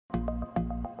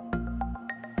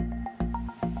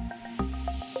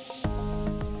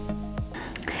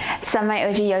So my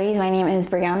OG Yogis, my name is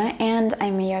Brianna and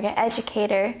I'm a yoga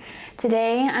educator.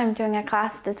 Today I'm doing a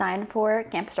class designed for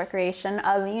campus recreation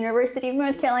of the University of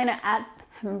North Carolina at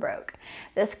Pembroke.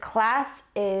 This class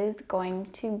is going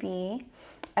to be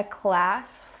a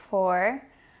class for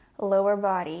lower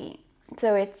body.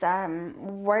 So it's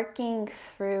working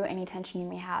through any tension you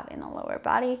may have in the lower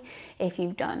body. If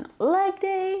you've done leg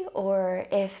day or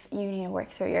if you need to work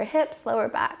through your hips, lower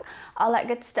back, all that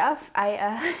good stuff.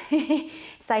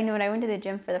 Side note, I went to the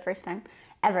gym for the first time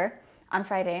ever on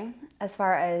Friday as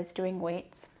far as doing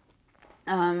weights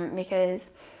because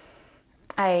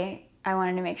I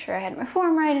wanted to make sure I had my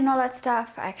form right and all that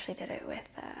stuff. I actually did it with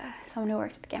someone who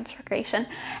works at campus recreation,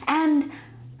 and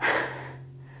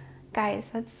guys,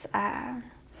 that's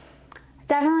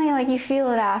definitely like you feel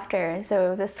it after.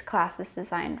 So this class is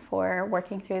designed for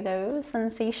working through those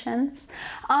sensations.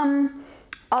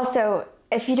 Also,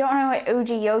 if you don't know what OG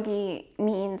Yogi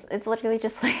means, it's literally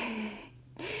just like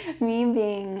me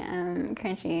being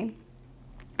cringy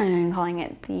and calling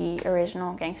it the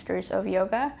original gangsters of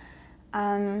yoga.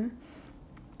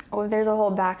 There's a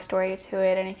whole backstory to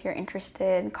it, and if you're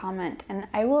interested, comment and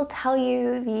I will tell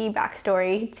you the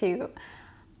backstory to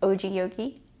OG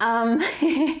Yogi.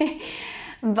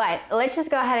 But let's just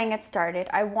go ahead and get started.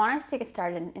 I want us to get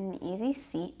started in an easy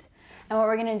seat. And what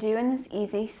we're gonna do in this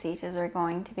easy seat is we're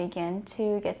going to begin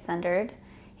to get centered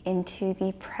into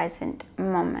the present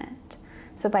moment.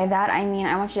 So by that, I mean,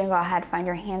 I want you to go ahead, find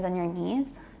your hands on your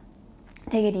knees.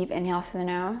 Take a deep inhale through the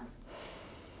nose.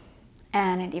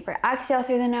 And a deeper exhale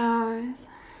through the nose.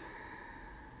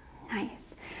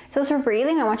 Nice. So as we're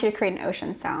breathing, I want you to create an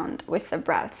ocean sound with the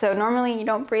breath. So normally you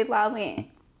don't breathe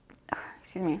loudly.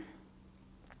 Excuse me.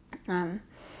 I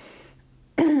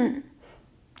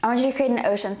want you to create an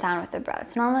ocean sound with the breath.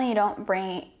 So normally you don't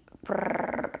breathe.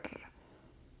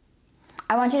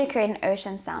 I want you to create an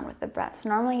ocean sound with the breath. So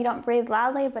normally you don't breathe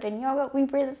loudly, but in yoga we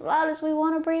breathe as loud as we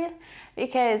want to breathe,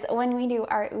 because when we do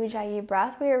our Ujjayi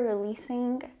breath, we are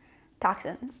releasing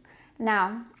toxins.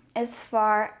 Now, as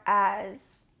far as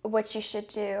what you should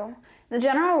do, the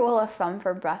general rule of thumb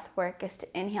for breath work is to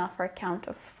inhale for a count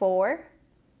of 4,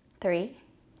 3,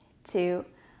 2,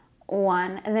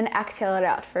 1, and then exhale it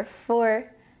out for 4,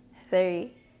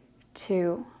 3,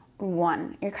 2,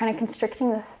 1. You're kind of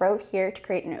constricting the throat here to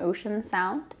create an ocean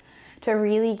sound, to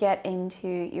really get into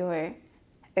your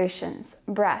ocean's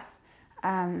breath.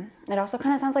 It also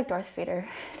kind of sounds like Darth Vader,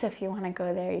 so if you want to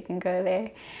go there, you can go there.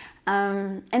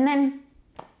 And then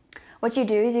what you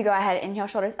do is you go ahead, inhale,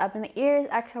 shoulders up in the ears,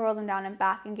 exhale, roll them down and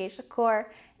back, engage the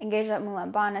core, engage that Mula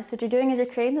Bandha. So what you're doing is you're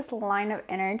creating this line of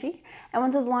energy. And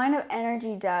what this line of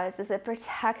energy does is it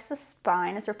protects the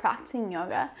spine as we're practicing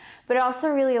yoga, but it also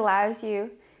really allows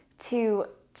you to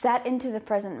set into the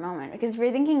present moment. Because if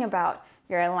you're thinking about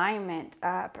your alignment,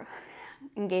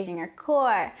 engaging your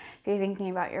core, if you're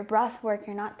thinking about your breath work,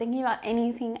 you're not thinking about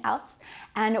anything else.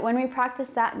 And when we practice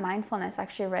that mindfulness, I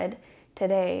actually read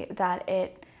today that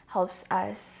it helps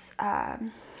us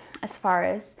as far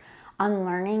as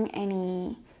unlearning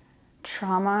any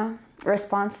trauma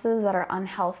responses that are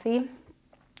unhealthy,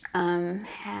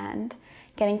 and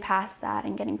getting past that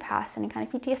and getting past any kind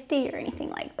of PTSD or anything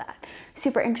like that.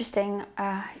 Super interesting.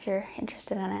 If you're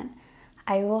interested in it,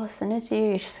 I will send it to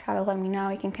you. You just gotta let me know.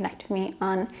 You can connect with me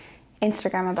on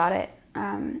Instagram about it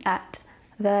at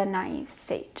the Naive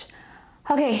Sage.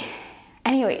 Okay,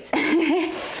 anyways.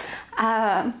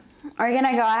 We're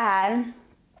gonna go ahead,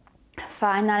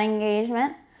 find that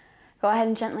engagement. Go ahead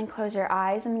and gently close your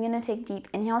eyes. I'm gonna take deep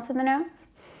inhales through the nose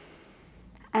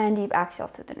and deep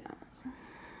exhales through the nose.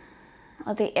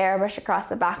 Let the air brush across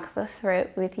the back of the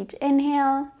throat with each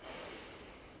inhale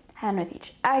and with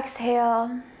each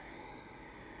exhale.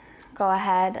 Go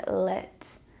ahead, let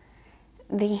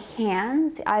the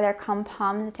hands either come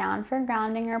palms down for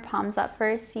grounding or palms up for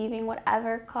receiving,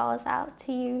 whatever calls out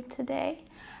to you today.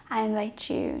 I invite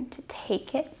you to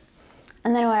take it.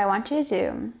 And then what I want you to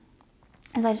do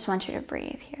is I just want you to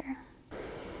breathe here.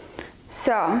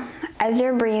 So as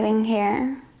you're breathing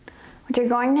here, what you're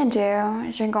going to do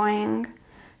is you're going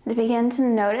to begin to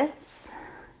notice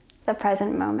the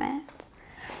present moment.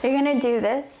 You're going to do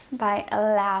this by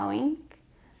allowing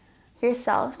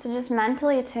yourself to just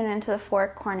mentally tune into the 4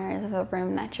 corners of the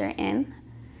room that you're in,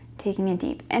 taking a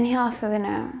deep inhale through the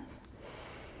nose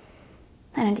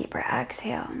and a deeper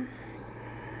exhale.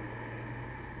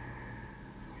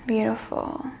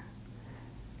 Beautiful.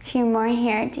 A few more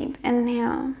here. Deep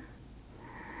inhale.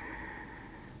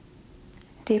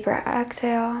 Deeper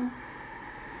exhale.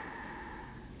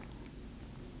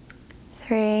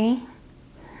 3.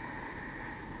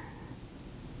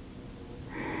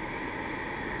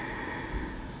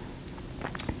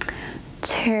 2.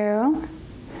 2.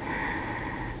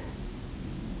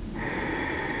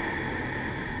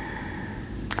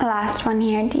 Last one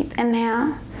here, deep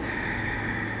inhale.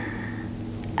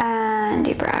 And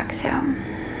deeper exhale.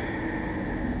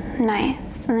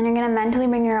 Nice. And then you're going to mentally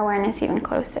bring your awareness even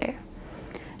closer.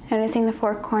 Noticing the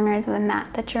 4 corners of the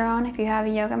mat that you're on. If you have a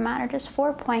yoga mat, or just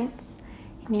 4 points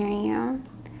near you.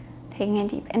 Taking a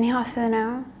deep inhale through the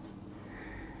nose.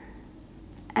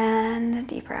 And a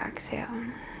deeper exhale.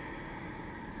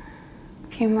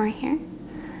 A few more here.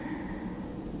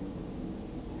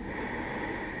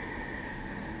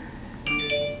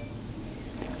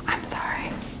 I'm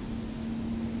sorry.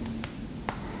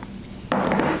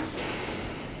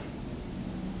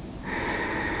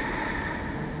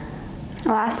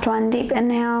 Last one, deep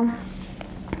inhale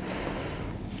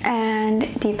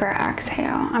and deeper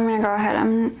exhale. I'm gonna go ahead.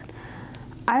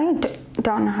 I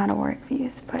don't know how to work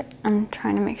these, but I'm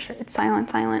trying to make sure it's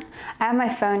silent. I have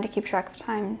my phone to keep track of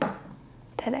time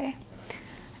today.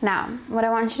 Now, what I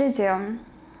want you to do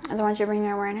is I want you to bring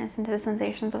your awareness into the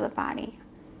sensations of the body.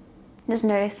 Just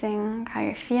noticing how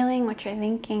you're feeling, what you're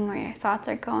thinking, where your thoughts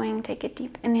are going. Take a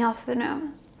deep inhale through the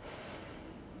nose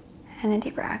and a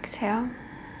deeper exhale.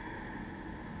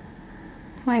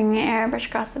 Letting the air brush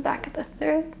across the back of the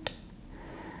throat.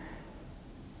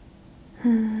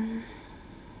 And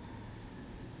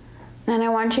I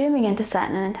want you to begin to set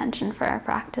an intention for our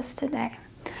practice today.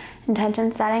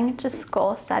 Intention setting, just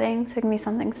goal setting. So it can be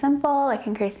something simple, like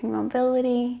increasing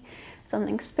mobility,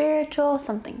 something spiritual,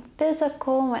 something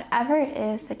physical, whatever it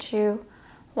is that you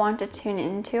want to tune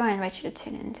into, I invite you to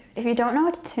tune into it. If you don't know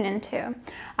what to tune into,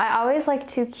 I always like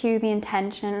to cue the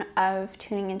intention of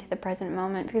tuning into the present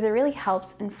moment, because it really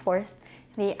helps enforce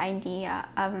the idea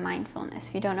of mindfulness.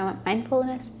 If you don't know what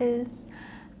mindfulness is,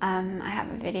 I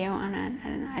have a video on it,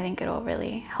 and I think it'll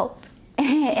really help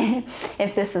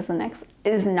if this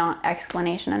is not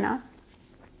explanation enough.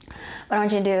 What I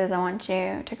want you to do is I want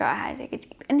you to go ahead and take a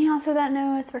deep inhale through that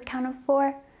nose for a count of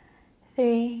 4,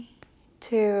 3,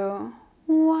 2,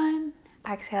 1.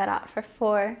 Exhale it out for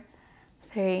 4,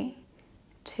 3,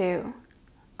 2,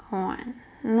 1.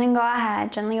 And then go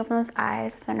ahead, gently open those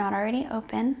eyes if they're not already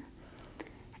open.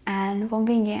 And we'll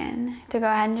begin to go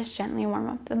ahead and just gently warm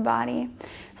up the body.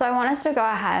 So I want us to go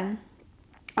ahead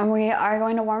and we are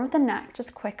going to warm up the neck.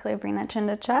 Just quickly bring that chin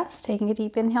to chest, taking a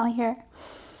deep inhale here.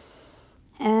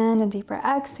 And a deeper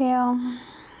exhale.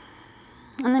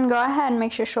 And then go ahead and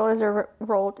make sure shoulders are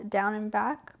rolled down and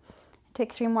back.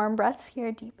 Take 3 more breaths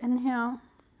here. Deep inhale.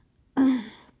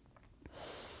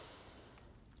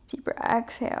 Deeper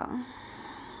exhale.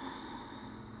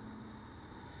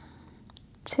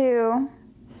 2.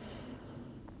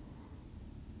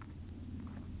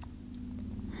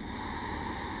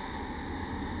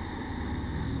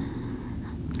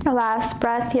 Last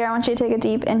breath here. I want you to take a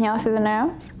deep inhale through the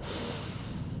nose.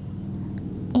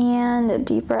 And a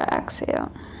deeper exhale.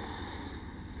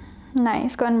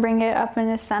 Nice. Go ahead and bring it up in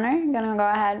the center. You're going to go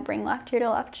ahead and bring left ear to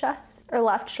left chest or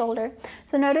left shoulder.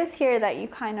 So notice here that you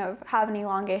kind of have an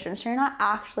elongation. So you're not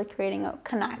actually creating a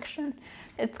connection.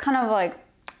 It's kind of like,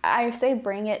 I say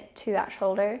bring it to that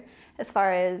shoulder as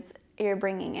far as you're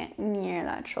bringing it near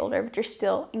that shoulder, but you're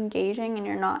still engaging and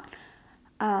you're not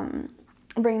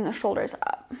bringing the shoulders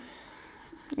up.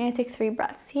 You're going to take 3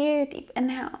 breaths here. Deep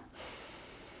inhale.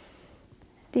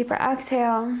 Deeper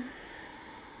exhale.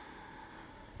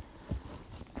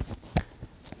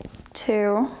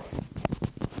 2.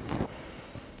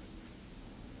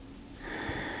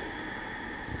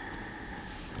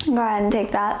 Go ahead and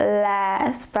take that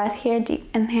last breath here. Deep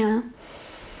inhale.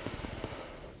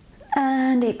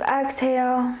 And deep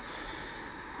exhale.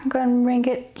 Go ahead and bring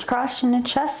it across in the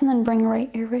chest and then bring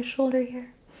your right shoulder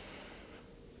here.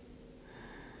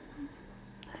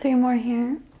 3 more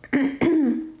here.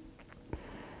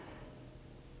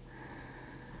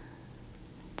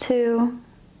 2.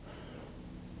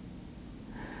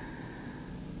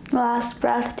 Last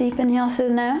breath, deep inhale through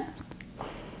the nose.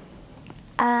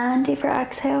 And deeper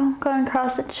exhale, going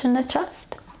across the chin to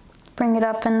chest. Bring it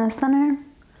up in the center.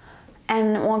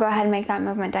 And we'll go ahead and make that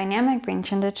movement dynamic. Bring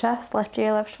chin to chest, left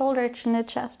ear, left shoulder, chin to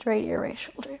chest, right ear, right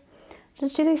shoulder.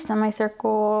 Just do these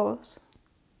semicircles.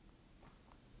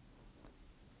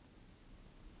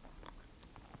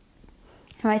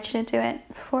 I invite you to do it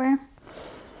for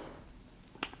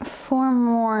 4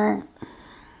 more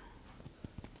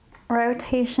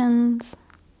rotations.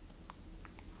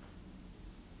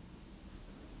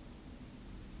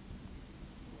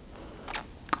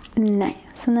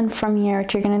 Nice. And then from here,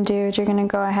 what you're going to do is you're going to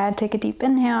go ahead, take a deep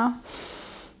inhale,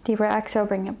 deeper exhale,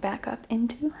 bring it back up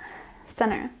into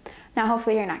center. Now,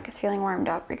 hopefully your neck is feeling warmed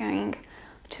up. We're going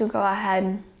to go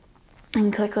ahead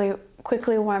and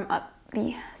quickly warm up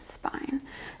the spine.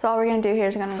 So all we're gonna do here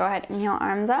is we're gonna go ahead, inhale,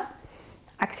 arms up,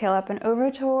 exhale up and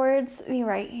over towards the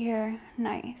right here.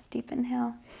 Nice, deep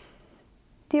inhale.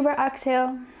 Deeper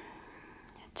exhale.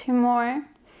 2 more.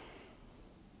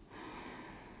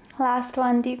 Last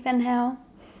one, deep inhale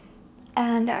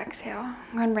and exhale.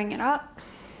 I'm gonna bring it up.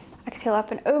 Exhale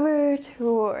up and over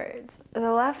towards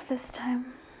the left this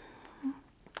time.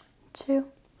 2.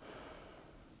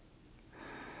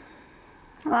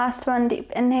 Last one,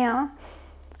 deep inhale.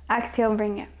 Exhale,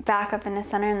 bring it back up in the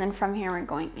center, and then from here we're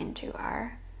going into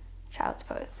our child's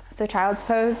pose. So child's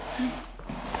pose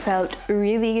felt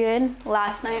really good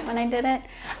last night when I did it.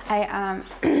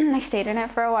 I stayed in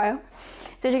it for a while.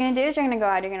 So what you're gonna do is you're gonna go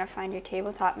out, you're gonna find your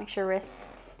tabletop, make sure wrists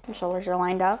and shoulders are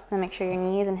lined up, then make sure your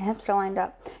knees and hips are lined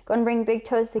up. Go and bring big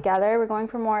toes together. We're going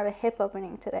for more of a hip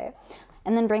opening today.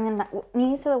 And then bring the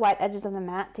knees to the wide edges of the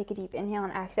mat. Take a deep inhale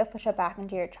and exhale, push it back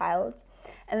into your child's.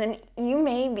 And then you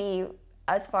may be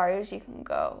as far as you can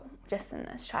go just in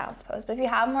this child's pose. But if you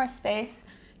have more space,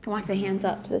 you can walk the hands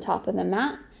up to the top of the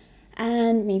mat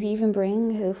and maybe even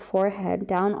bring the forehead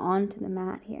down onto the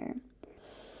mat here.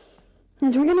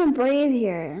 As we're gonna breathe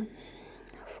here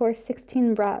for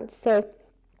 16 breaths. So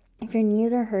if your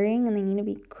knees are hurting and they need to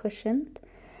be cushioned,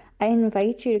 I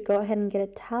invite you to go ahead and get a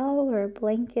towel or a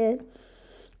blanket,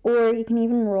 or you can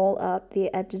even roll up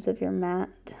the edges of your mat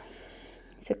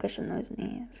to cushion those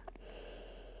knees.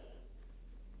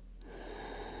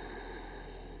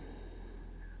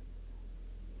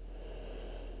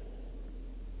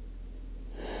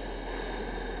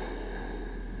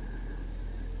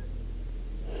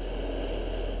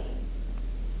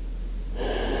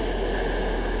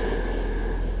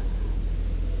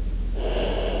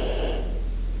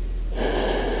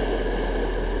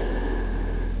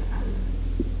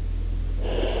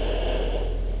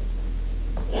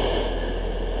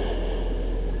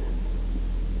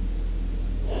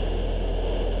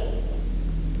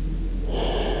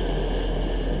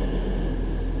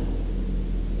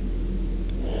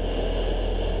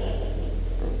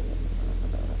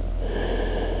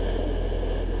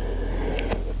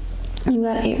 You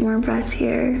got 8 more breaths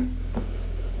here.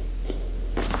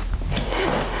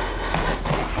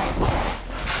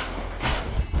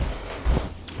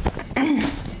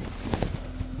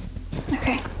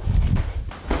 Okay.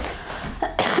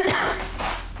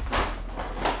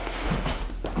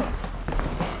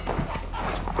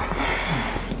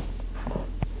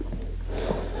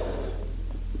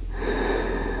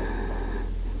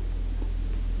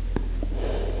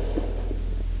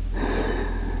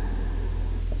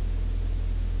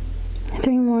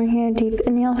 Here, deep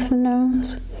inhale through the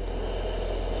nose,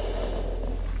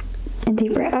 a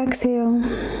deeper exhale,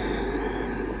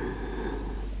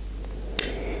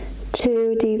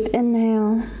 2, deep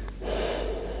inhale,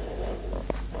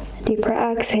 deeper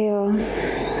exhale,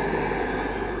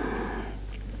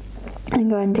 and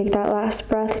go ahead and take that last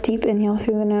breath, deep inhale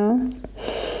through the nose,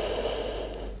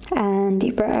 and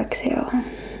deeper exhale.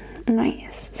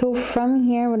 Nice. So from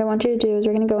here, what I want you to do is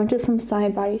we're going to go into some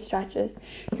side body stretches.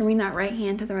 You can bring that right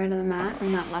hand to the right of the mat,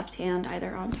 bring that left hand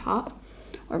either on top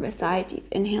or beside. Deep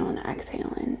inhale and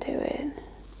exhale into it.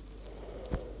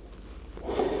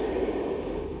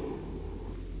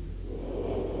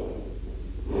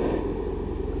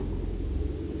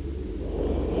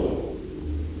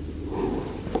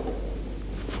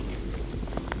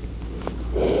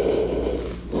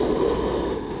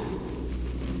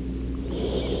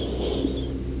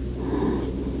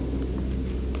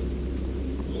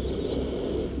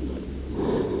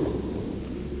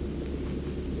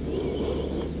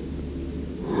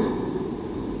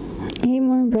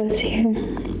 Breaths here.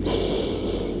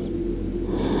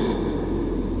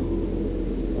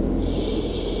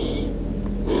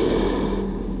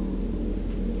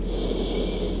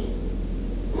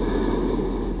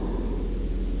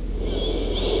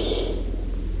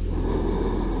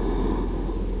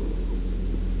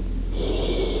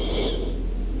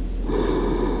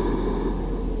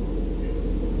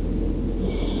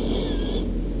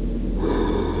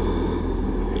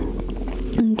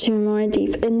 And 2 more,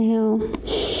 deep inhale.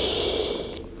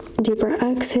 Deeper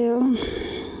exhale.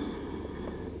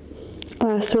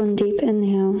 Last one, deep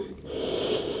inhale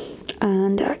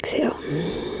and exhale.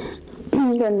 Go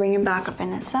ahead and bring it back up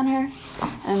in the center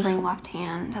and bring left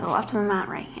hand to the left of the mat,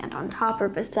 right hand on top or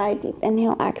beside. Deep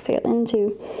inhale, exhale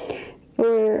into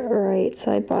your right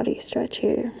side body stretch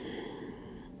here.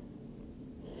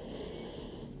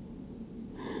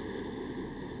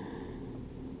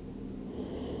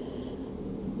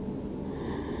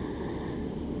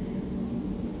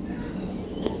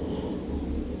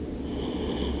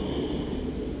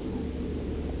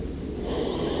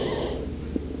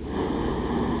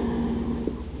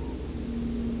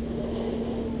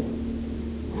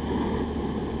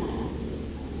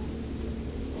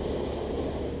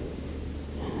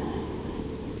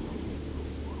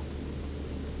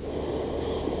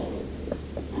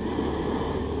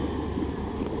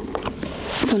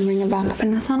 and bring it back up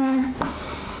in the center.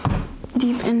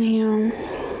 Deep inhale.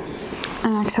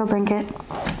 And exhale, bring it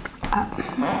up.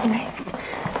 Nice.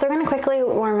 So we're gonna quickly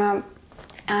warm up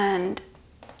and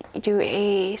do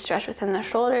a stretch within the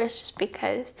shoulders, just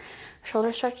because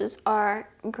shoulder stretches are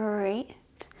great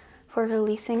for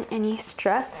releasing any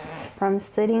stress from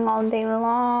sitting all day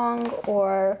long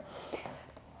or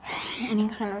any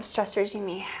kind of stressors you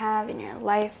may have in your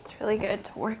life. It's really good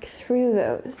to work through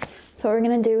those. So what we're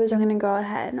gonna do is we're gonna go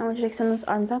ahead and I want you to extend those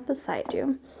arms up beside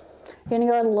you. You're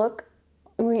gonna go and look.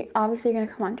 Obviously you're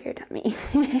gonna come onto your tummy.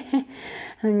 And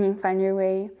then you find your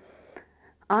way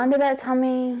onto that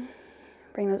tummy.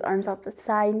 Bring those arms up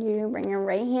beside you. Bring your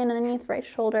right hand underneath right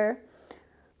shoulder.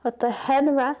 Let the head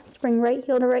rest. Bring right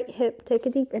heel to right hip. Take a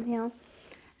deep inhale.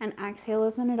 And exhale,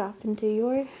 open it up into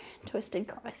your twisted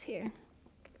cross here.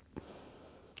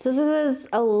 So this is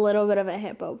a little bit of a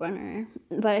hip opener.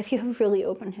 But if you have really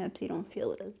open hips, you don't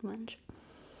feel it as much.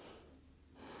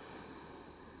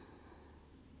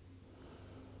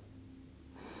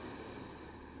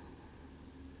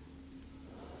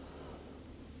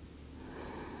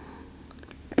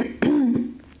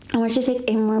 I want you to take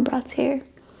 8 more breaths here.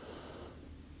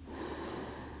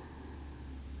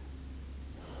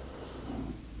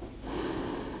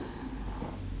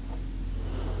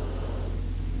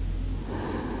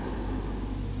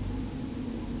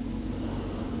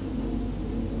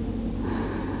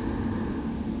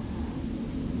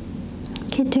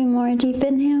 Okay, 2 more. Deep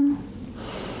inhale.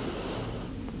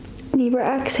 Deeper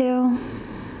exhale.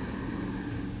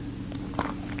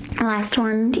 Last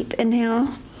one. Deep inhale.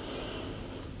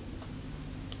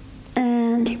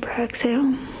 And deeper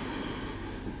exhale.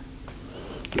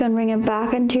 Go and bring it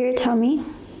back into your tummy.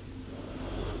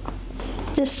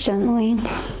 Just gently.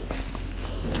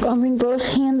 Go and bring both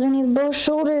hands underneath both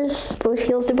shoulders, both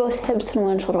heels to both hips, and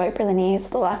one shoulder wiper the knees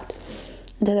to the left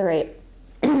and to the right.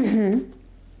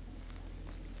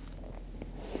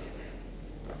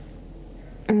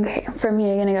 Okay, from here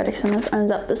you're gonna go to extend those arms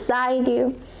up beside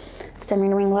you. So I'm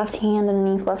gonna bring left hand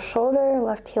underneath left shoulder,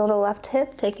 left heel to left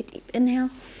hip. Take a deep inhale.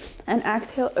 And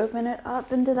exhale, open it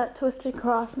up into that twisted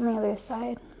cross on the other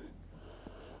side.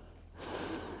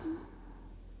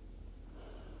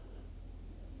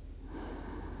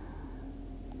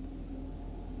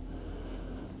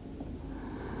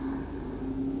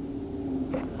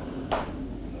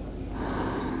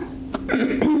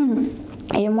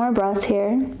 Eight more breaths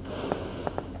here.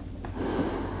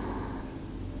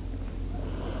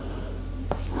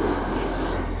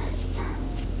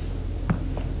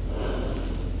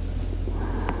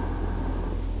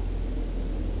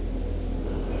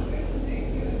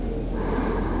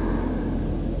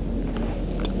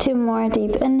 Two more.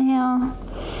 Deep inhale.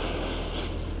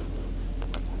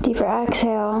 Deeper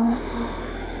exhale.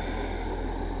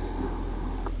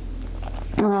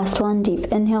 Last one. Deep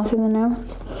inhale through the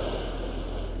nose.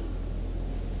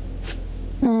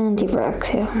 And deeper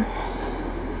exhale.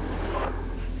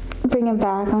 Bring it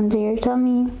back onto your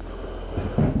tummy.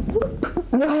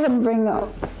 Go ahead and bring up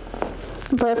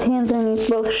both hands underneath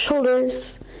both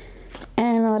shoulders.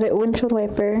 And let it windshield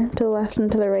wiper to the left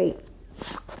and to the right.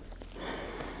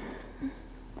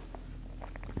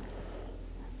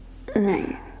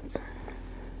 Nice.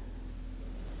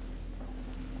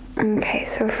 Okay,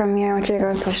 so from here I want you to go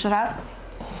and push it up.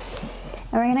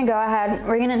 And we're gonna go ahead,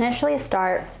 we're gonna initially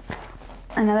start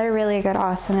another really good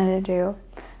asana to do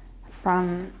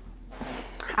from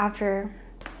after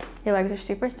your legs are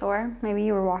super sore. Maybe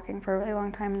you were walking for a really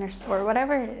long time and they're sore,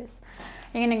 whatever it is.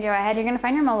 You're gonna go ahead, you're gonna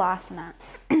find your malasana.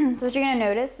 So what you're gonna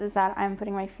notice is that I'm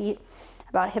putting my feet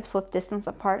about hips width distance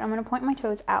apart. I'm gonna point my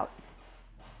toes out.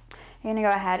 You're gonna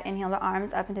go ahead, inhale the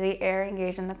arms up into the air,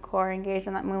 engage in the core, engage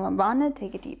in that Mula Bandha.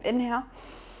 Take a deep inhale.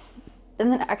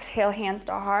 And then exhale, hands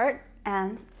to heart,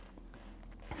 and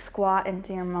squat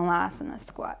into your Malasana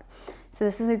squat. So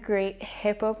this is a great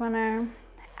hip opener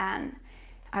and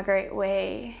a great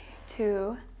way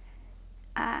to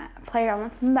play around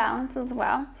with some balance as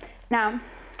well. Now,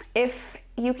 if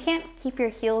you can't keep your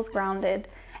heels grounded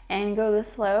and go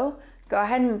this slow, go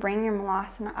ahead and bring your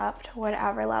Malasana up to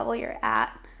whatever level you're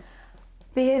at.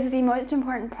 Because the most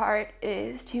important part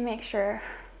is to make sure,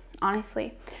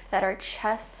 honestly, that our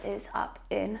chest is up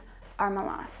in our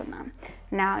Malasana.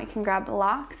 Now you can grab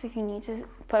blocks if you need to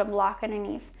put a block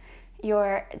underneath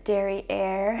your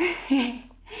derriere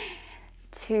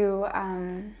to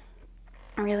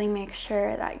really make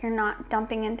sure that you're not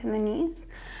dumping into the knees.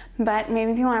 But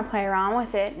maybe if you want to play around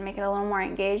with it and make it a little more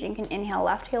engaged, you can inhale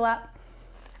left heel up,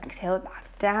 exhale it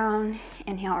back down,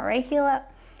 inhale right heel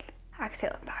up,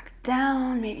 exhale it back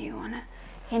down. Maybe you want to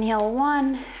inhale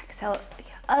one, exhale the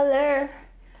other,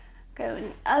 Go in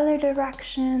the other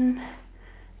direction.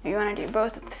 You want to do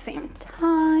both at the same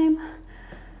time.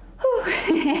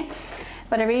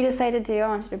 Whatever you decide to do, I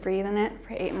want you to breathe in it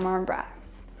for 8 more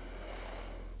breaths.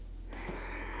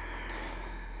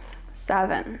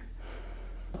 7,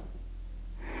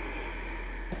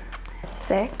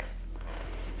 6,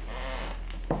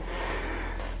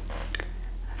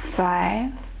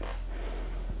 5,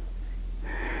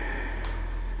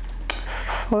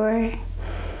 4,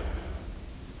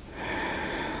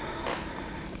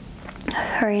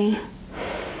 3,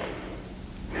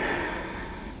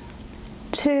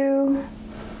 2,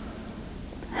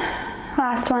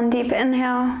 last one, deep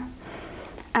inhale,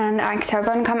 and exhale. Go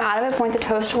ahead and come out of it, point the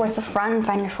toes towards the front and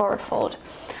find your forward fold.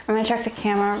 I'm gonna check the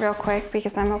camera real quick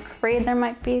because I'm afraid there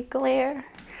might be glare.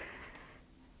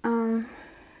 I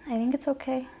think it's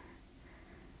okay,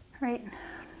 right?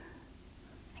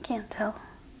 I can't tell.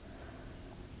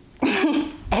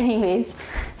 Anyways,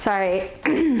 sorry.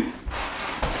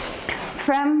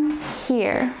 From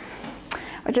here,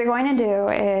 what you're going to do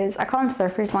is, I call them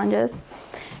surfer's lunges.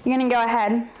 You're gonna go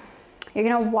ahead, you're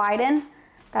gonna widen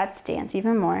that stance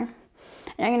even more. And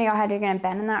you're gonna go ahead, you're gonna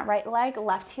bend in that right leg,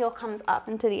 left heel comes up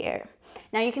into the air.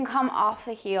 Now you can come off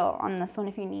the heel on this one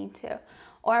if you need to,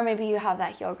 or maybe you have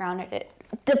that heel grounded. It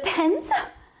depends.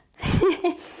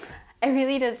 It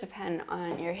really does depend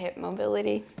on your hip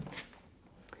mobility.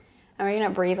 And we're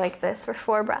gonna breathe like this for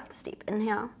 4 breaths. Deep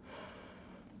inhale,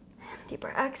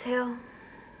 deeper exhale.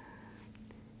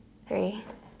 3.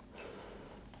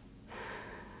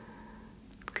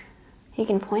 You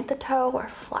can point the toe or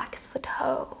flex the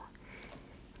toe.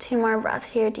 2 more breaths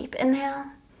here. Deep inhale,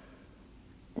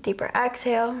 deeper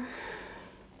exhale.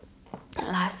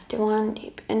 Last one,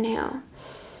 deep inhale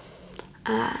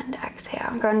and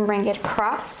exhale. Go ahead and bring it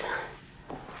across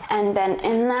and bend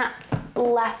in that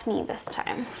left knee this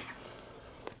time.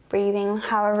 Breathing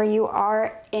however you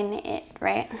are in it,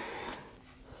 right?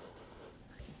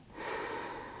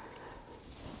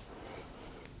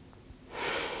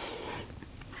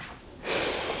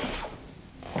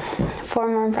 4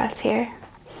 more breaths here.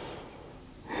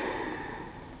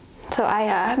 So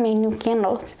I made new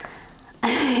candles.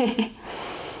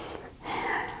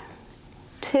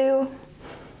 2.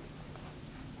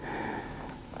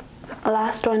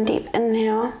 Last one, deep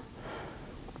inhale.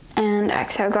 And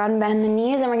exhale, go ahead and bend in the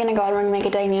knees, and we're gonna go ahead and make a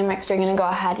dynamic. So you're gonna go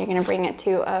ahead, you're gonna bring it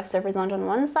to a surfer's lunge on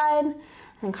one side,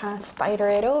 and kind of spider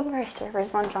it over,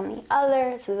 surfer's lunge on the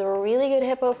other. This is a really good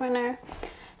hip opener.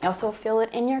 You also feel it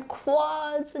in your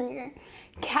quads and your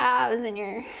calves and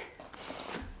your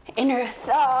inner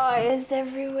thighs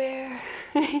everywhere.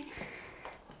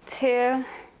 2,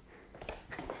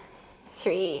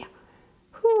 3.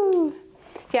 Whew.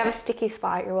 If you have a sticky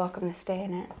spot, you're welcome to stay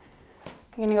in it.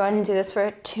 You're gonna go ahead and do this for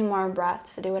 2 more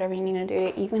breaths to do whatever you need to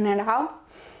do to even it out.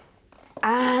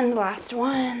 And last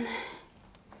one.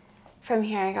 From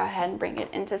here, go ahead and bring it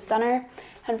into center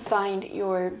and find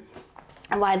your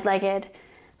wide-legged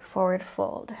forward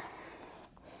fold.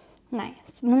 Nice.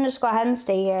 And then just go ahead and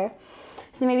stay here.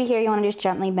 So maybe here you want to just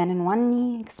gently bend in one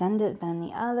knee, extend it, bend in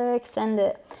the other, extend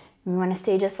it. You want to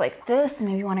stay just like this.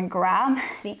 Maybe you want to grab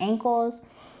the ankles,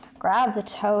 grab the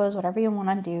toes, whatever you want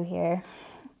to do here.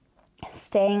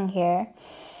 Staying here.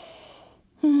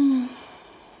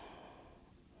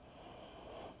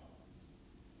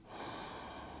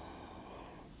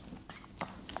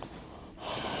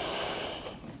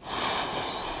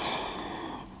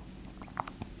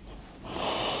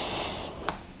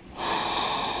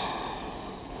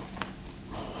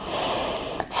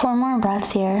 4 more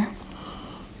breaths here.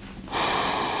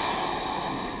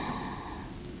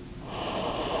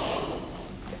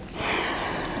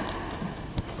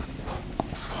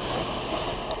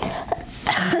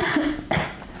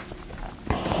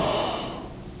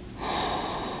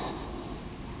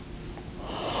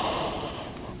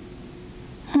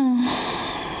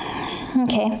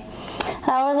 Okay,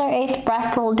 that was our 8th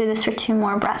breath. We'll do this for 2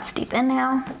 more breaths. Deep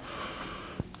inhale,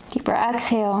 deeper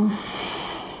exhale,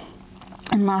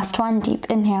 and last one, deep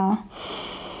inhale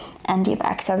and deep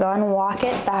exhale. Go and walk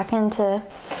it back into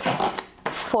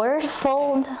forward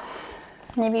fold.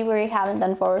 Maybe we haven't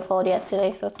done forward fold yet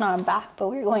today, so it's not a back, but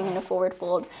we're going into forward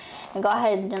fold. And go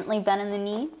ahead and gently bend in the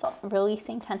knees,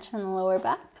 releasing tension in the lower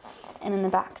back and in the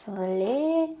backs of the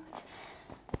legs.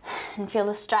 And feel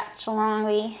the stretch along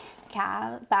the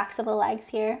backs of the legs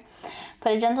here.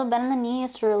 Put a gentle bend in the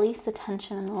knees to release the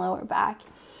tension in the lower back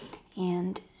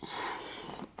and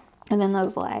within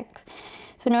those legs.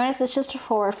 So notice it's just a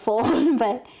forward fold,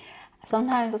 but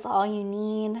sometimes that's all you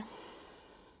need.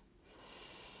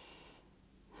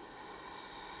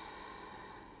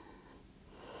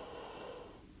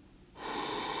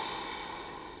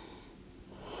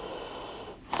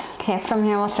 Okay, from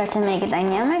here we'll start to make it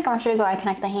dynamic. I want you to go ahead and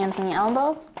connect the hands and the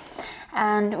elbows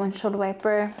and windshield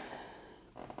wiper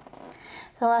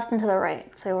to the left and to the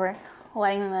right. So we're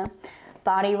letting the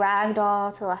body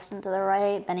ragdoll to the left and to the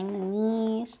right, bending the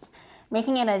knees,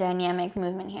 making it a dynamic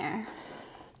movement here.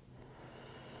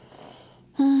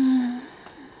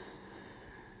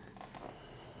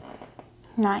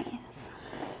 Nice.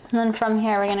 And then from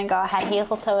here, we're gonna go ahead, heel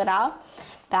toe it out,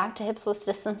 back to hips width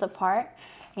distance apart.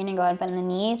 You're gonna go ahead, bend the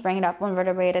knees, bring it up one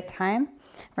vertebrae at a time.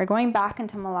 We're going back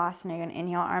into Malasana. You're gonna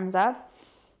inhale, arms up,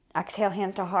 exhale,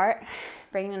 hands to heart,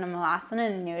 bring it into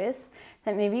Malasana, and notice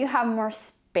that maybe you have more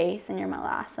space in your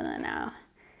Malasana now.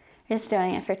 You're just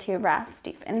doing it for 2 breaths.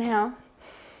 Deep inhale,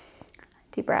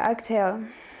 deep breath, exhale.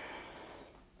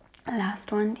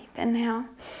 Last one, deep inhale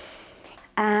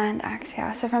and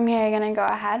exhale. So from here, you're gonna go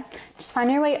ahead, just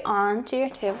find your way onto your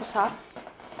tabletop,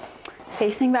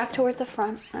 facing back towards the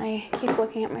front. I keep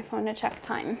looking at my phone to check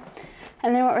time.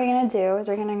 And then what we're gonna do is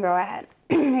we're gonna go ahead,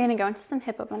 we're gonna go into some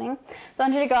hip opening. So I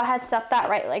want you to go ahead, step that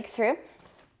right leg through,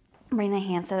 bring the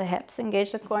hands to the hips,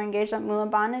 engage the core, engage that Mula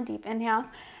Bandha, deep inhale.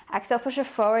 Exhale, push it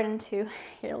forward into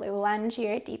your low lunge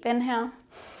here, deep inhale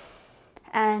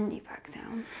and deep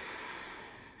exhale.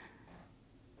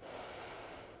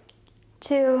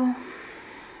 2,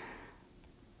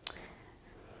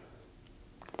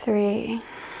 3.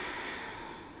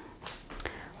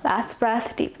 Last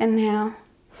breath, deep inhale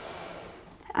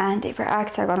and deeper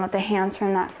exhale. Going with the hands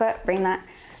from that foot, bring that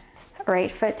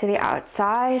right foot to the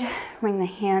outside, bring the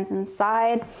hands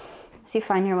inside as you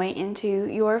find your way into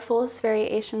your fullest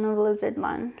variation of lizard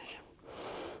lunge.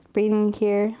 Breathing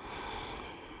here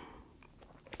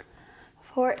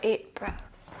for 8 breaths.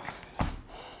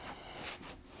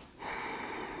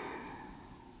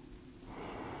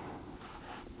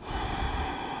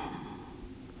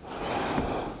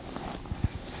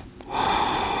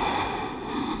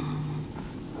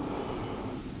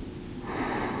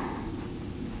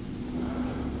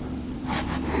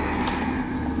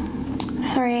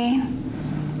 Three,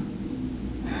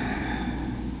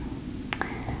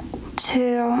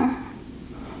 2,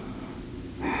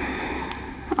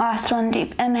 last one,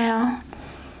 deep inhale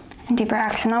and deeper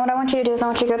exhale. Now what I want you to do is I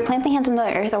want you to go plant the hands into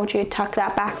the earth. I want you to tuck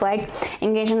that back leg,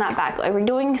 engage in that back leg. We're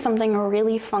doing something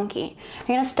really funky.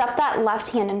 You're gonna step that left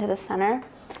hand into the center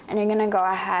and you're gonna go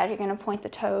ahead, you're gonna point the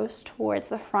toes towards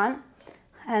the front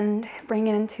and bring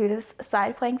it into this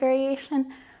side plank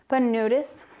variation. But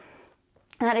notice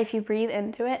that if you breathe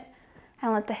into it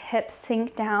and let the hips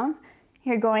sink down,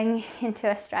 you're going into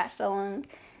a stretch along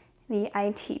the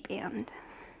IT band.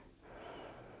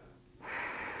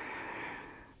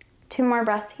 2 more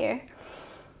breaths here.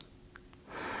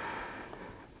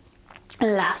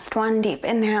 Last one, deep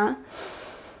inhale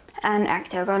and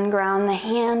exhale. Go and ground the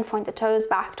hand, point the toes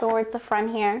back towards the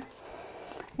front here.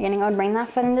 You're gonna go bring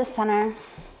that foot into center.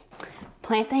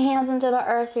 Plant the hands into the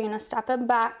earth. You're gonna step it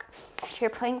back to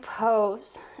your plank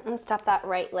pose and step that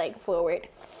right leg forward.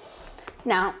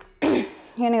 Now, you're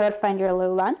gonna go find your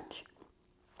low lunge.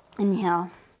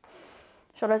 Inhale,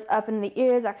 shoulders up into the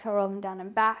ears. Exhale, roll them down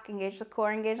and back. Engage the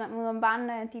core, engage that Mula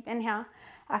Bandha. Deep inhale.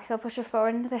 Exhale, push it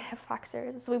forward into the hip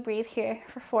flexors as we breathe here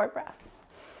for 4 breaths.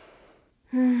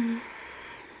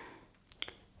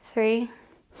 3,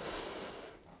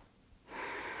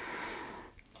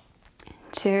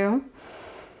 2.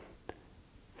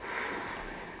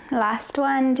 Last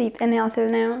one, deep inhale through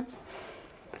the nose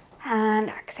and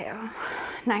exhale.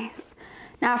 Nice.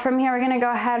 Now from here, we're gonna go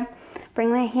ahead,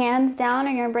 bring the hands down.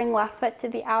 You're gonna bring left foot to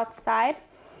the outside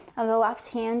of the left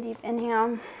hand, deep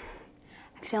inhale,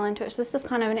 exhale into it. So this is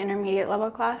kind of an intermediate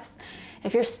level class.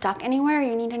 If you're stuck anywhere,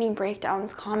 you need any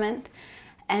breakdowns, comment,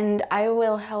 and I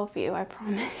will help you, I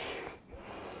promise.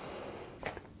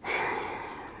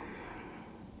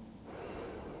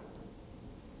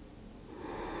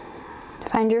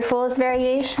 Find your fullest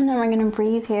variation and we're gonna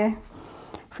breathe here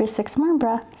for 6 more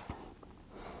breaths.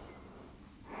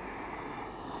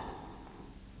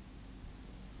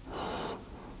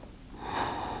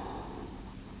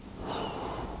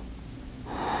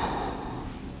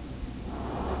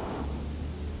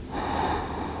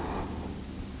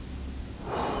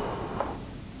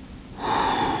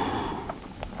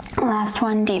 Last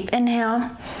one, deep inhale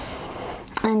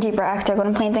and deeper exhale. Go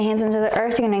and plant the hands into the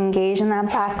earth. You're gonna engage in that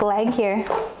back leg here.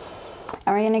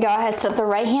 And we're gonna go ahead, step the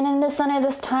right hand into center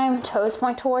this time. Toes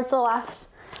point towards the left.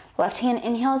 Left hand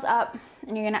inhales up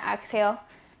and you're gonna exhale.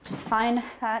 Just find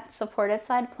that supported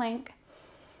side plank.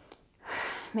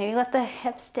 Maybe let the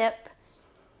hips dip.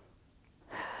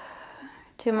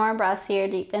 2 more breaths here.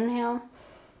 Deep inhale,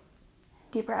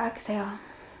 deeper exhale.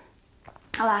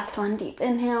 Last one, deep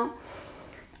inhale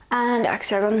And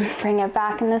exhale, go and bring it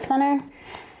back in the center.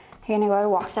 You're gonna go ahead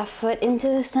and walk that foot into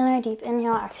the center. Deep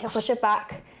inhale, exhale, push it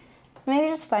back. Maybe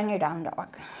just find your down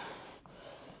dog.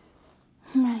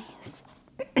 Nice.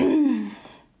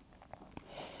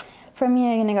 From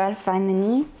here, you're gonna go ahead and find the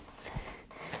knees.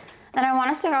 And I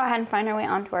want us to go ahead and find our way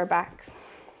onto our backs.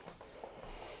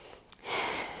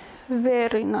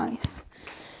 Very nice.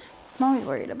 I'm always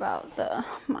worried about the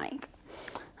mic.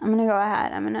 I'm gonna go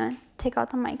ahead, I'm gonna take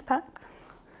out the mic pack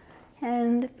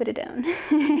and put it down.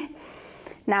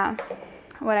 Now,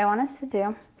 what I want us to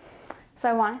do is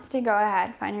I want us to go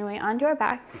ahead, find your way onto our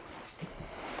backs.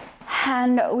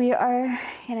 And we are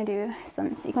gonna do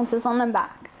some sequences on the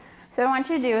back. So what I want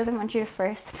you to do is I want you to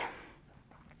first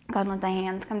go ahead and let the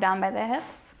hands come down by the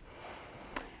hips.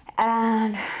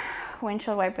 And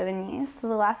windshield wiper the knees to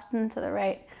the left and to the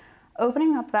right,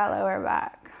 opening up that lower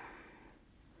back.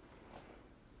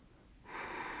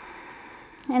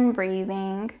 And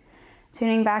breathing,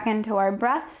 tuning back into our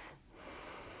breath.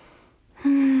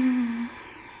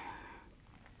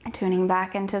 Tuning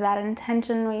back into that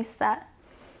intention we set.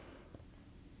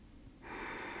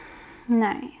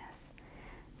 Nice.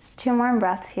 Just 2 more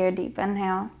breaths here. Deep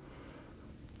inhale.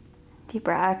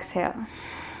 Deeper exhale.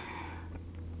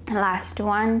 Last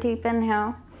one. Deep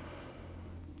inhale.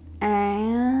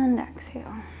 And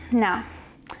exhale. Now,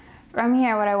 from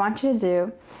here, what I want you to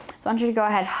do is I want you to go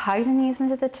ahead, hug the knees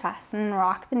into the chest and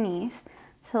rock the knees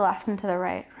to the left and to the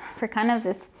right for kind of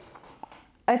this.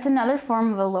 It's another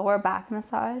form of a lower back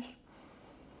massage.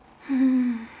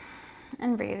 And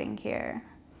breathing here.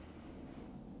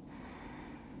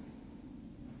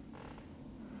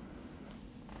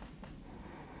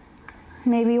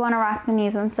 Maybe you want to rock the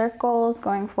knees in circles,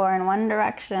 going 4 in one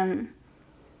direction.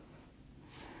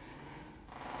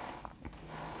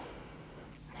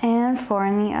 And 4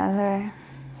 in the other.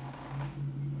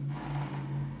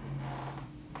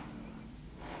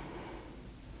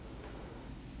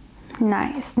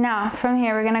 Nice. Now, from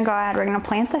here, we're gonna go ahead, we're gonna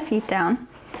plant the feet down.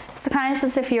 It's kind of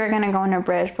as if you were gonna go in a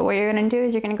bridge, but what you're gonna do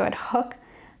is you're gonna go ahead and hook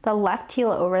the left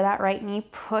heel over that right knee,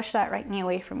 push that right knee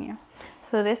away from you.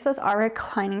 So this is our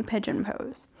reclining pigeon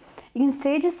pose. You can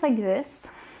stay just like this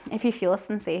if you feel a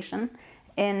sensation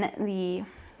in the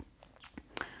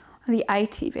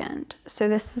IT band. So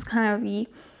this is kind of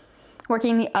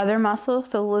working the other muscle.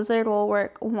 So lizard will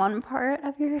work one part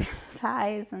of your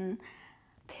thighs and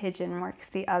pigeon works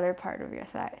the other part of your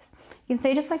thighs. You can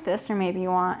stay just like this, or maybe you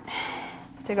want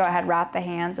to go ahead, wrap the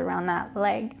hands around that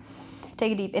leg.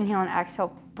 Take a deep inhale and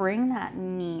exhale, bring that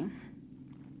knee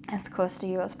as close to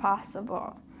you as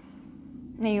possible.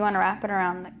 Maybe you want to wrap it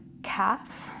around the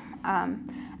calf. I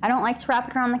don't like to wrap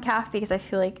it around the calf because I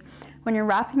feel like when you're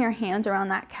wrapping your hands around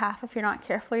that calf, if you're not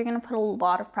careful, you're going to put a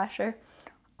lot of pressure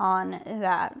on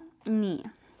that knee,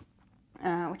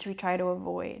 which we try to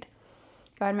avoid.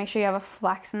 Go ahead and make sure you have a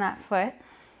flex in that foot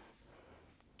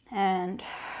and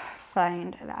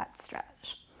find that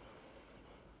stretch.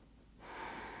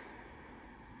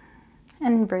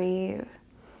 And breathe.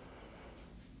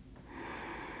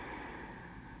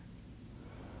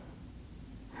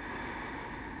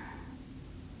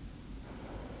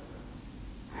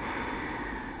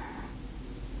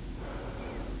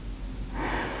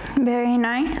 Very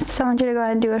nice. I want you to go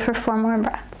ahead and do it for 4 more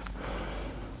breaths.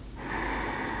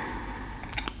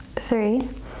 3,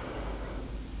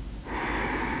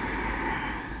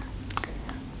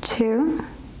 2.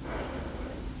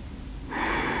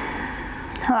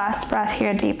 Last breath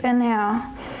here, deep inhale.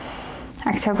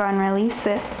 Exhale, go ahead and release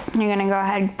it. You're gonna go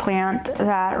ahead and plant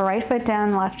that right foot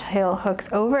down, left heel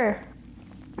hooks over.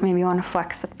 Maybe you wanna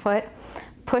flex the foot.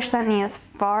 Push that knee as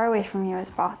far away from you as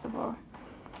possible.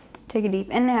 Take a deep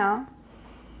inhale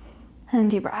and a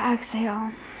deeper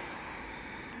exhale.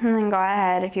 And then go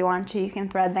ahead, if you want to, you can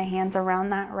thread the hands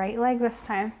around that right leg this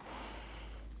time.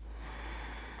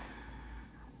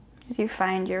 As you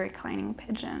find your reclining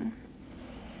pigeon.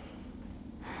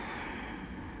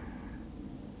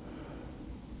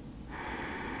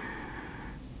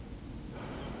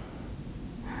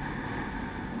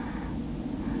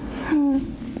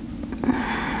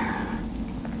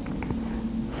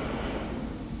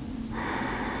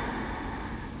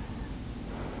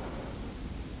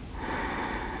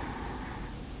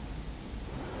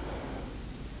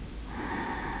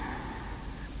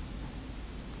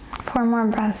 Four more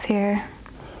breaths here.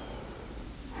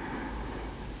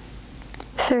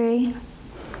 3,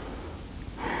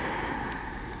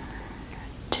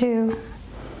 2,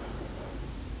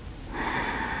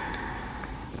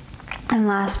 and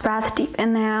last breath, deep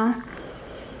inhale,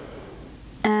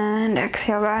 and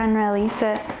exhale, go ahead and release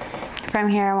it. From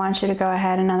here, I want you to go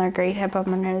ahead, another great hip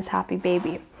opener is happy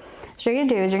baby. So So what you're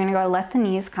gonna do is you're gonna go let the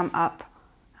knees come up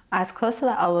as close to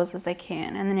the elbows as they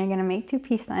can, and then you're gonna make 2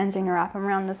 peace signs. You're gonna wrap them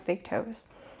around those big toes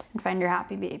and find your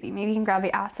happy baby. Maybe you can grab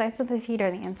the outsides of the feet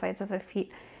or the insides of the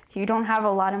feet. If you don't have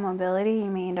a lot of mobility, you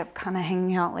may end up kind of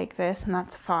hanging out like this, and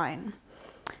that's fine.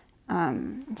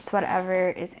 Just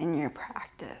whatever is in your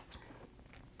practice.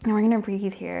 And we're gonna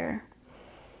breathe here.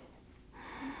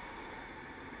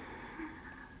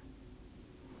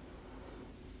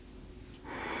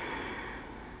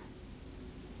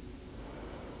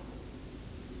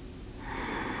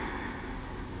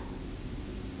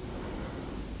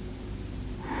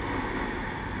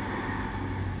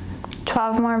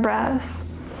 Twelve more breaths.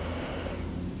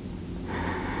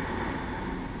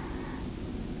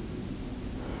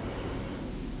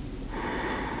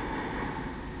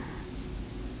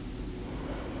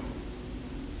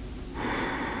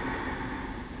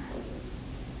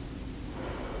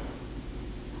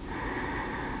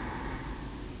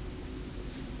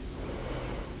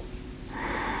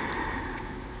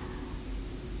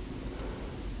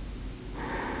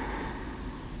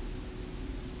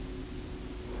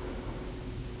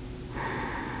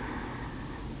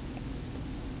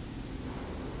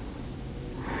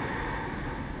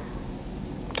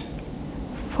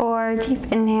 Four,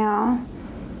 deep inhale,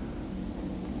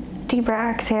 deeper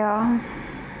exhale.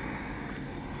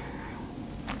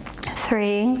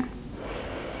 3,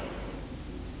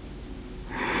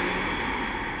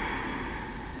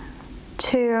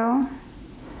 2,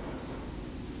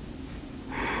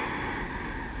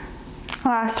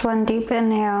 last one, deep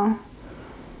inhale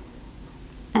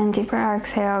and deeper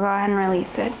exhale. Go ahead and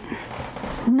release it.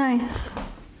 Nice.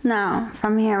 Now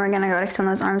from here we're gonna go to extend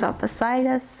those arms out beside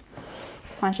us.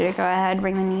 I want you to go ahead,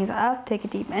 bring the knees up, take a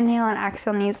deep inhale and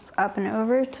exhale, knees up and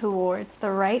over towards the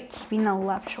right, keeping the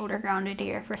left shoulder grounded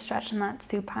here for stretching that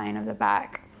supine of the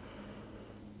back.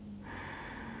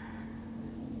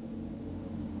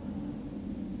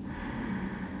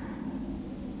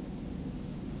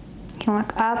 You can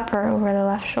look up or over the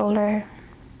left shoulder.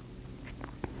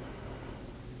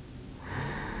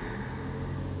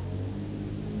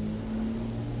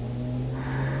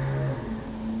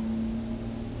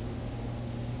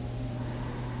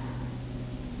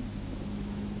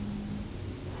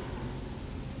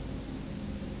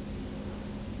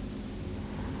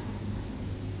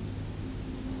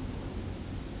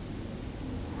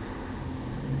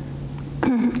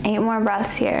 Eight more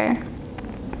breaths here.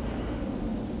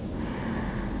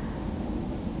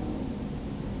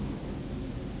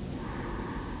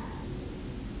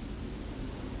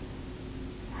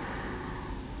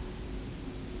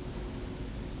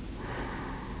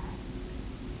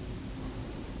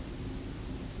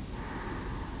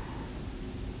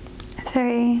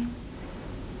 Three,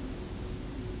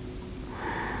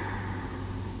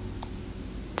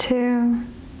 2,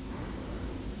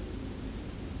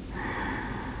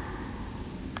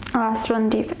 last one,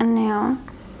 deep inhale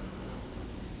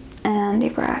and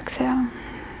deeper exhale. I'm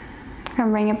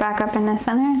gonna bring it back up into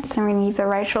center. So we're gonna keep the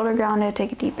right shoulder grounded,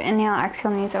 take a deep inhale,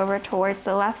 exhale, knees over towards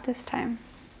the left this time.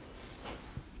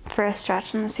 For a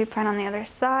stretch in the supine on the other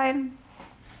side.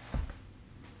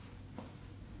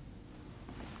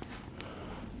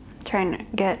 Trying to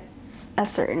get a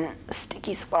certain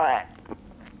sticky spot.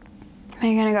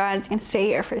 And you're gonna go ahead and stay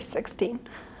here for 16,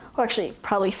 well actually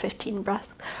probably 15 breaths.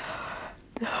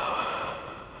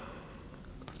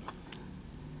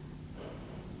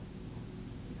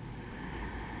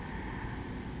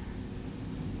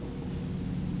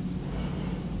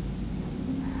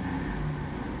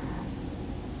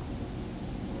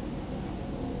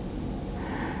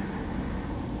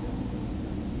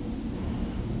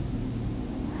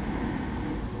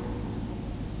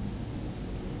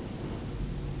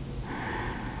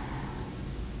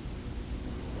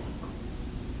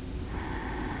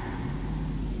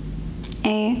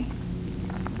 8,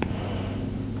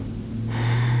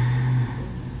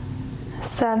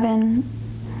 7,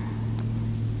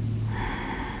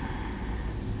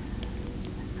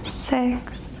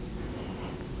 6,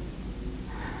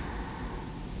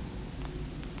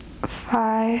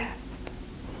 5,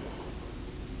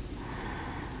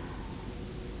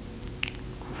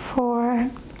 4,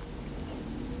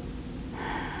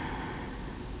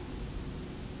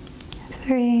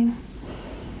 3,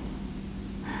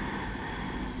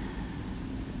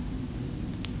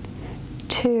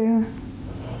 2,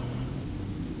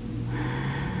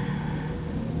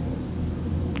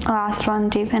 last one,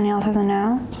 deep inhale through the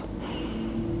nose,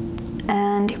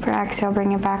 and deeper exhale,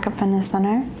 bring it back up in the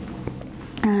center.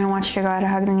 And I want you to go ahead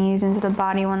and hug the knees into the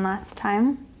body one last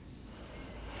time.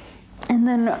 And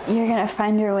then you're gonna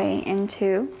find your way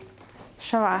into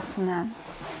Shavasana.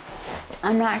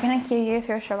 I'm not going to keep you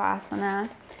through Shavasana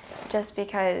just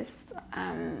because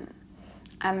I'm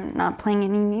not playing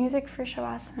any music for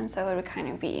Shavasana, so it would kind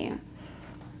of be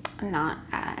not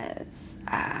as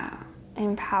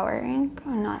empowering,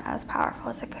 or not as powerful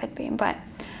as it could be. But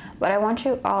what I want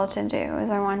you all to do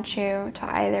is I want you to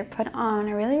either put on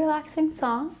a really relaxing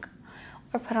song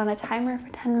or put on a timer for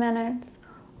 10 minutes,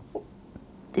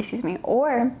 excuse me,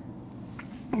 or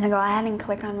go ahead and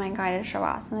click on my guided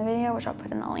Shavasana video, which I'll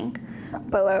put in the link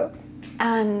below,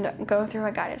 and go through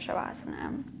a guided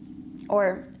Shavasana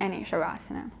or any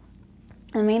Shavasana.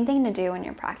 The main thing to do when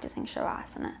you're practicing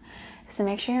Shavasana is to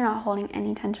make sure you're not holding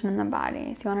any tension in the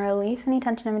body. So you want to release any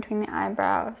tension in between the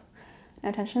eyebrows,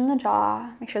 no tension in the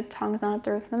jaw, make sure the tongue's not at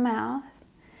the roof of the mouth,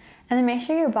 and then make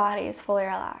sure your body is fully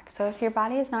relaxed. So if your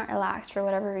body is not relaxed for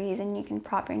whatever reason, you can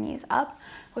prop your knees up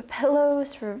with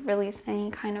pillows to release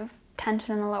any kind of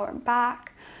tension in the lower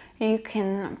back. You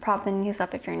can prop the knees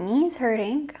up if your knee's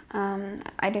hurting.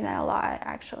 I do that a lot,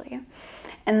 actually.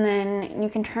 And then you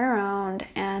can turn around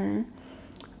and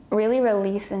really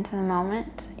release into the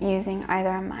moment using either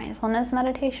a mindfulness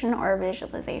meditation or a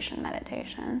visualization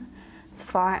meditation. As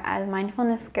far as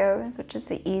mindfulness goes, which is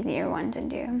the easier one to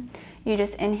do, you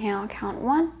just inhale, count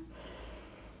 1,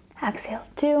 exhale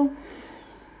 2,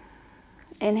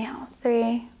 inhale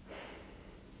 3,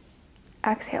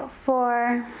 exhale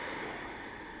 4,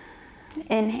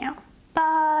 inhale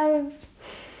 5,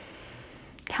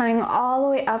 counting all the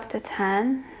way up to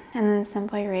 10, and then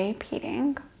simply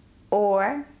repeating.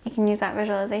 Or you can use that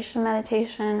visualization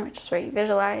meditation, which is where you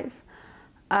visualize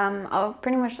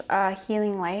pretty much a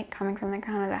healing light coming from the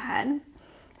crown of the head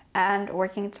and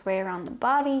working its way around the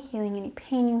body, healing any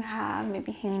pain you have,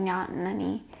 maybe healing out in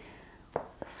any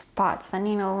spots that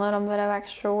need a little bit of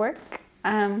extra work,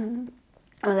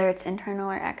 whether it's internal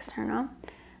or external.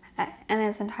 And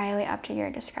it's entirely up to your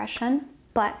discretion.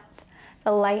 But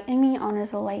the light in me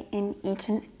honors the light in each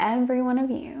and every one of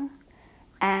you.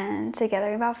 And together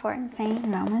we bow forward and say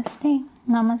namaste.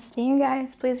 Namaste, you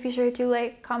guys. Please be sure to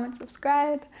like, comment,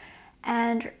 subscribe,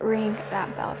 and ring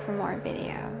that bell for more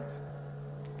videos.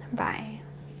 Bye.